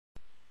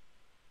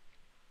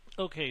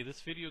Okay,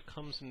 this video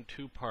comes in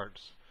two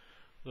parts.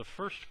 The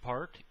first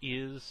part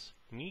is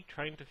me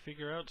trying to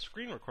figure out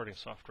screen recording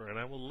software, and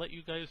I will let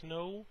you guys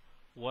know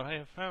what I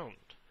have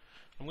found.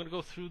 I'm going to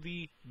go through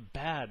the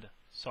bad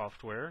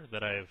software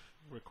that I've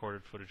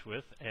recorded footage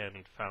with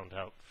and found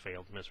out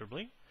failed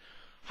miserably.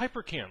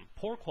 Hypercam,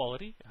 poor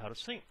quality, out of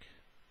sync.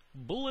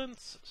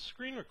 Bulents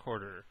Screen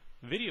Recorder,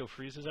 video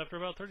freezes after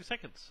about 30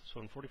 seconds, so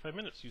in 45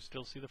 minutes you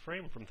still see the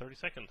frame from 30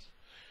 seconds.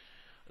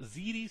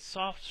 ZD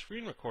Soft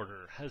Screen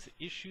Recorder has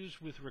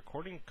issues with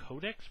recording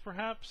codecs,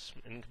 perhaps?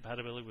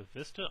 Incompatibility with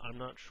Vista? I'm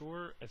not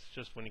sure. It's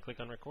just when you click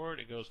on record,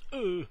 it goes,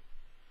 ugh!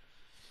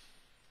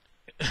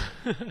 I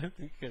think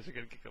you guys are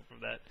going to kick up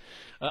from that.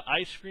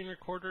 iScreen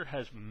Recorder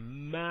has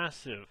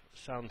massive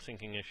sound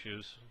syncing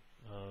issues.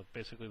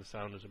 Basically, the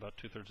sound is about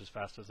 2/3 as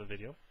fast as the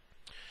video.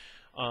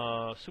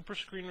 Super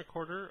Screen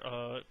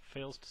Recorder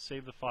fails to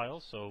save the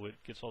file, so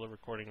it gets all the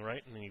recording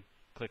right, and then you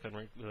click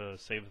on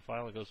save the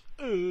file, and it goes,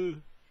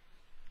 ugh!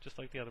 Just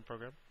like the other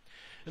program.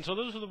 And so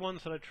those are the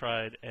ones that I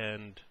tried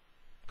and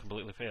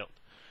completely failed.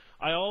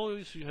 I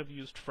always have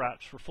used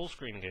Fraps for full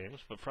screen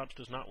games, but Fraps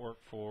does not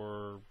work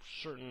for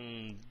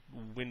certain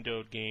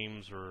windowed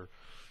games or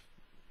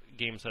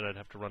games that I'd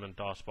have to run in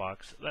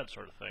DOSBox, that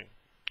sort of thing.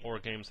 Or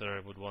games that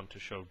I would want to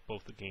show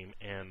both the game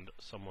and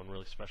someone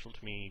really special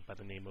to me by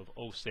the name of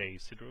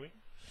Osei Sidrui.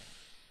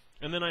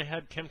 And then I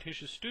had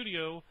Camtasia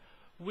Studio,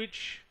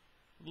 which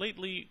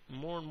lately,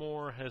 more and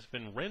more has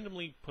been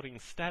randomly putting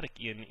static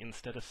in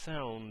instead of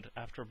sound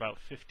after about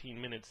 15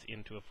 minutes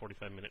into a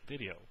 45-minute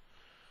video.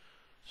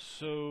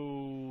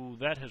 So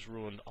that has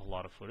ruined a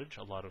lot of footage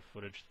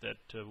that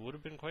would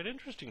have been quite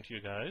interesting to you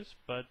guys,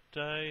 but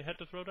I had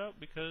to throw it out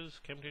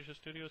because Camtasia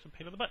Studio is a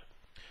pain in the butt.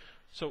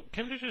 So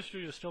Camtasia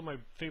Studio is still my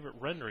favorite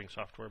rendering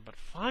software, but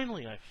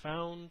finally I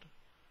found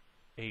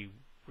a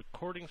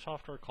recording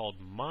software called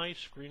My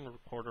Screen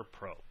Recorder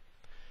Pro.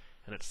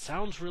 And it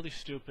sounds really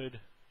stupid,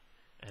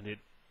 and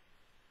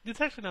it's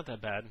actually not that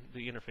bad.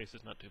 The interface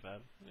is not too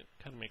bad. It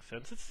kind of makes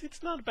sense.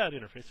 It's not a bad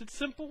interface. It's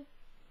simple,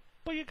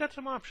 but you got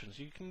some options.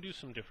 You can do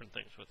some different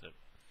things with it.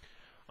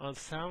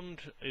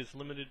 Sound is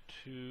limited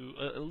to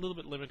a little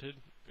bit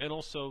limited, and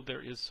also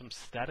there is some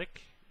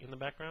static in the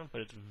background,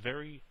 but it's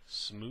very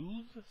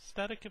smooth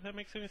static, if that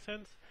makes any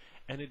sense.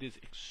 And it is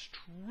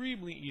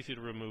extremely easy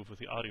to remove with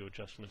the audio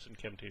adjustments in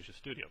Camtasia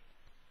Studio.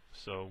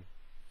 So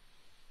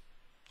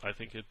I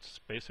think it's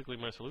basically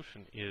my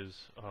solution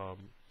is My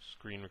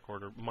Screen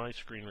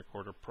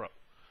Recorder Pro.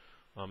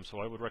 So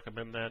I would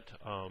recommend that.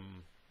 I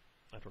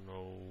don't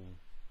know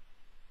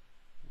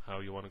how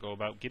you want to go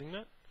about getting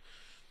that.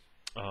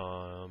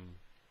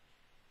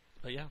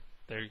 But yeah,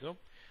 there you go.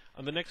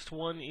 The next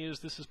one is,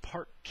 this is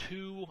part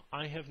 2.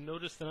 I have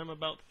noticed that I'm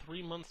about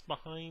 3 months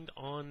behind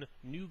on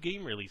new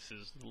game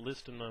releases, the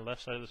list on the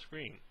left side of the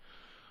screen.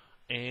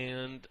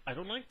 And I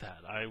don't like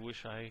that. I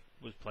wish I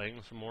was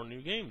playing some more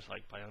new games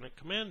like Bionic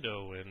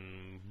Commando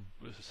and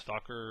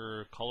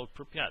Stalker Call of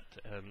Pripyat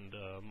and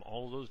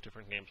all of those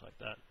different games like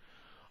that.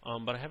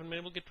 But I haven't been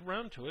able to get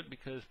around to it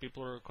because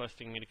people are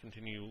requesting me to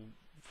continue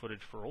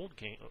footage for old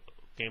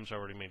games I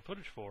already made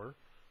footage for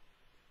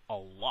a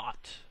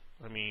lot.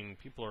 I mean,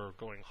 people are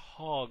going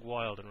hog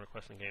wild and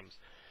requesting games.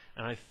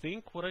 And I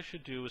think what I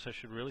should do is I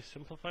should really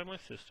simplify my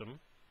system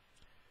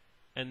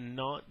and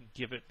not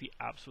give it the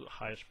absolute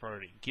highest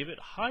priority. Give it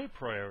high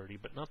priority,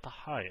 but not the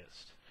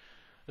highest.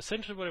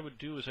 Essentially what I would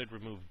do is I'd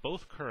remove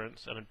both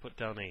currents and I'd put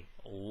down a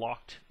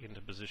locked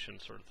into position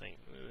sort of thing.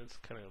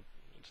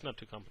 It's not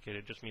too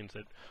complicated. It just means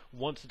that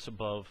once it's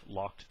above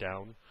locked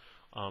down,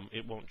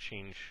 it won't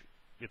change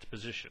its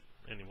position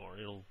anymore.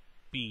 It'll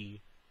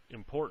be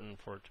important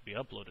for it to be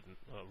uploaded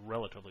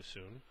relatively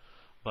soon,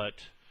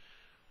 but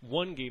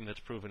one game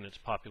that's proven it's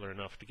popular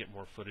enough to get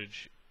more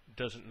footage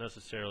doesn't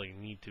necessarily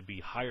need to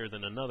be higher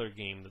than another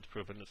game that's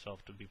proven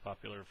itself to be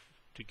popular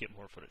to get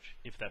more footage,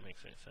 if that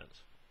makes any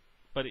sense.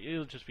 But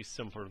it'll just be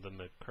simpler than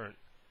the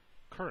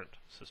current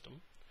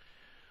system.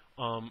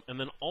 And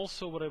then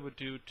also what I would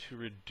do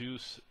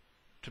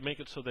to make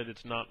it so that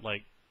it's not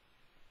like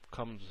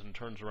comes and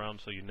turns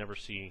around so you never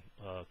see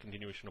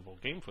continuation of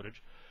old game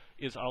footage,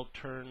 is I'll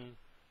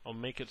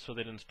make it so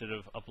that instead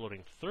of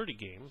uploading 30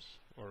 games,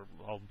 or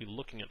I'll be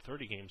looking at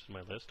 30 games in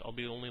my list, I'll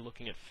be only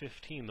looking at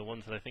 15, the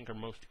ones that I think are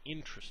most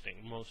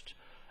interesting, most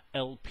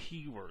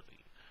LP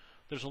worthy.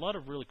 There's a lot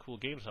of really cool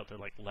games out there,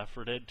 like Left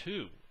 4 Dead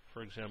 2,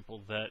 for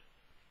example, that,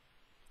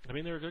 I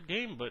mean, they're a good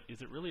game, but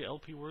is it really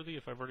LP worthy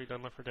if I've already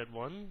done Left 4 Dead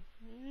 1?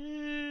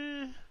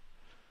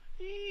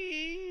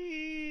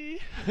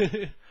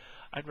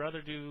 I'd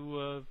rather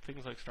do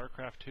things like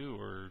StarCraft 2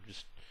 or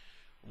just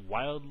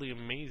wildly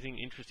amazing,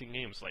 interesting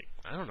games like,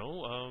 I don't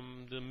know,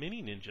 the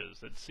Mini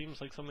Ninjas. That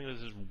seems like something that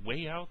is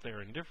way out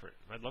there and different.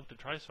 I'd love to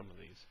try some of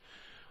these.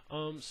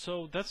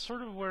 So that's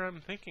sort of where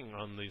I'm thinking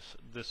on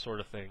this sort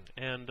of thing.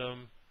 And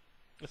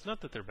it's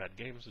not that they're bad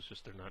games, it's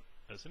just they're not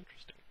as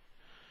interesting.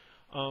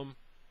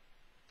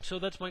 So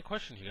that's my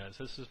question to you guys.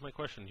 This is my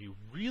question. Do you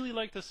really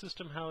like the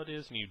system how it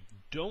is, and you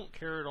don't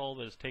care at all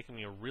that it's taken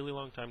me a really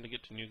long time to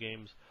get to new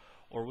games?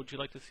 Or would you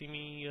like to see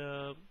me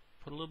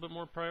put a little bit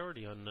more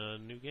priority on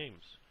new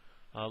games?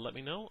 let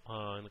me know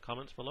in the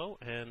comments below,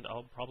 and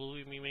I'll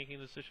probably be making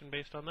a decision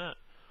based on that.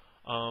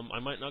 I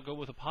might not go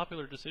with a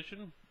popular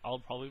decision. I'll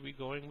probably be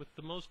going with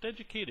the most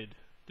educated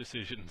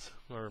decisions,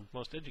 or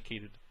most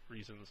educated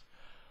reasons.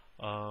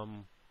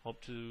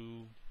 Hope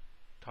to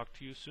talk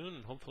to you soon,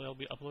 and hopefully I'll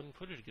be uploading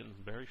footage again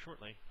very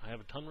shortly. I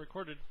have a ton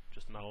recorded,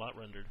 just not a lot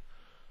rendered.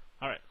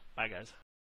 Alright, bye guys.